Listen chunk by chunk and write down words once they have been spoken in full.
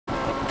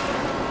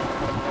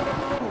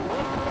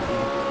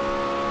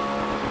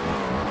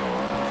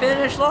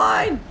finish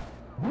line.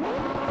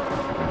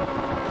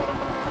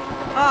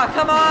 Ah,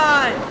 come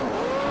on.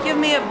 Give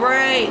me a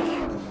break.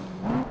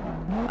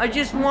 I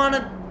just want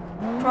to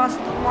cross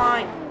the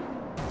line.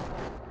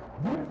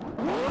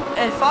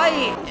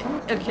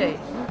 Okay,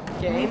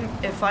 game,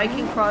 if I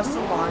can cross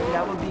the line,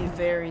 that would be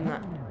very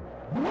nice.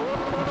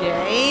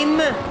 Game,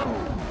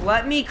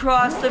 let me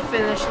cross the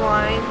finish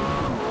line.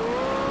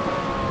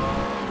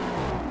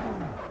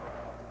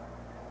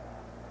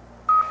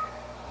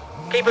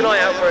 Keep an eye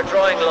out for a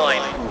drying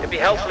line. It'd be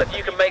helpful if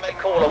you can make the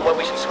call on when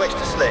we should switch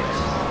to slicks.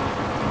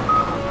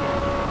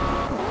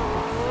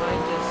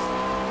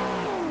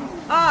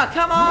 Ah,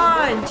 come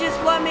on!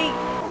 Just let me...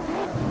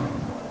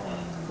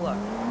 Look.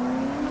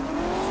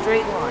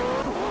 Straight line.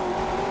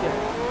 Good.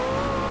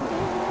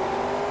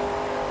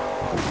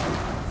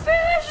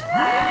 Finish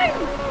line!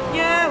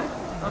 Yeah!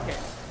 Okay.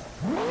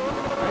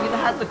 I'm gonna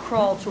have to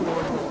crawl toward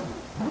goal.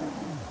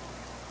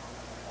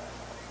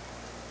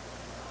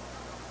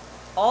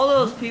 All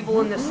those people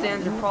in the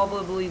stands are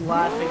probably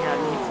laughing at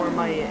me for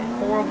my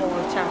horrible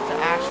attempt to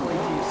actually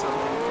do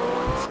something for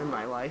once in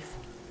my life.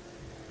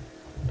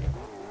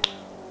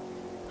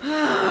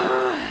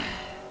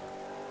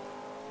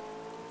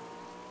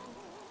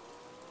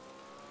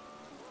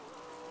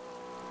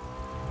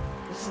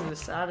 This is the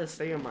saddest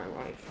day of my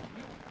life.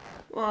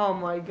 Oh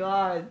my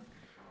god.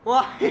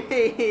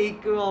 Why,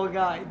 cool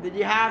guy, did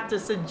you have to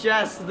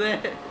suggest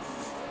this?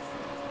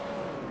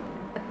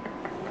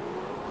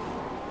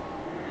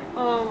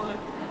 Oh my.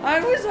 I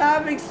was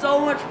having so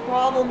much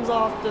problems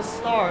off the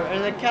start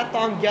and it kept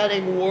on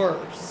getting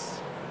worse.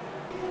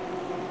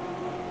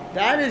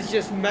 That is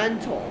just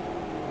mental.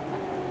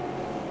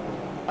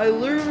 I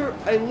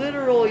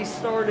literally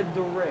started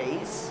the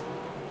race.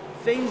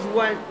 Things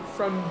went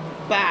from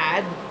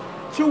bad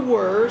to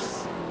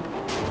worse,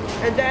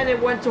 and then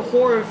it went to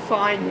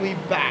horrifyingly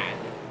bad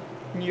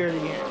near the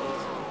end.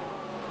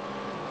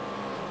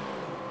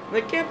 And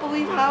I can't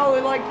believe how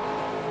it, like,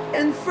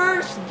 in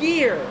first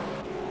gear,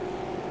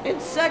 in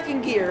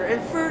second gear,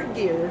 in third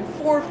gear, in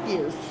fourth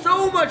gear,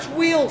 so much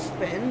wheel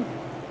spin,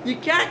 you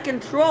can't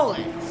control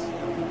it.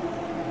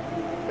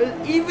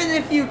 Even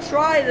if you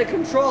try to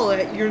control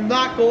it, you're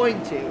not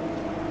going to.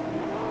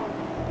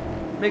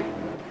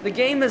 The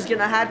game is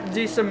gonna have to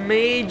do some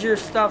major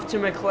stuff to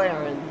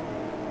McLaren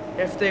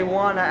if they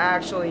want to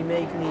actually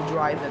make me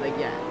drive it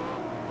again.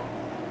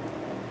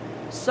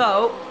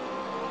 So,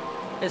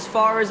 as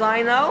far as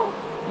I know,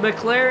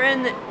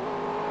 McLaren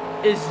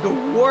is the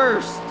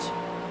worst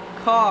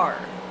car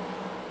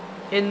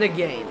in the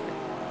game.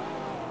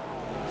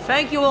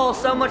 Thank you all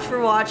so much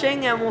for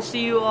watching, and we'll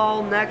see you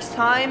all next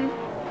time.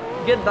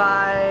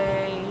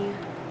 Goodbye.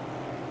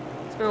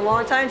 It's been a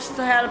long time since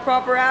I had a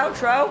proper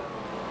outro.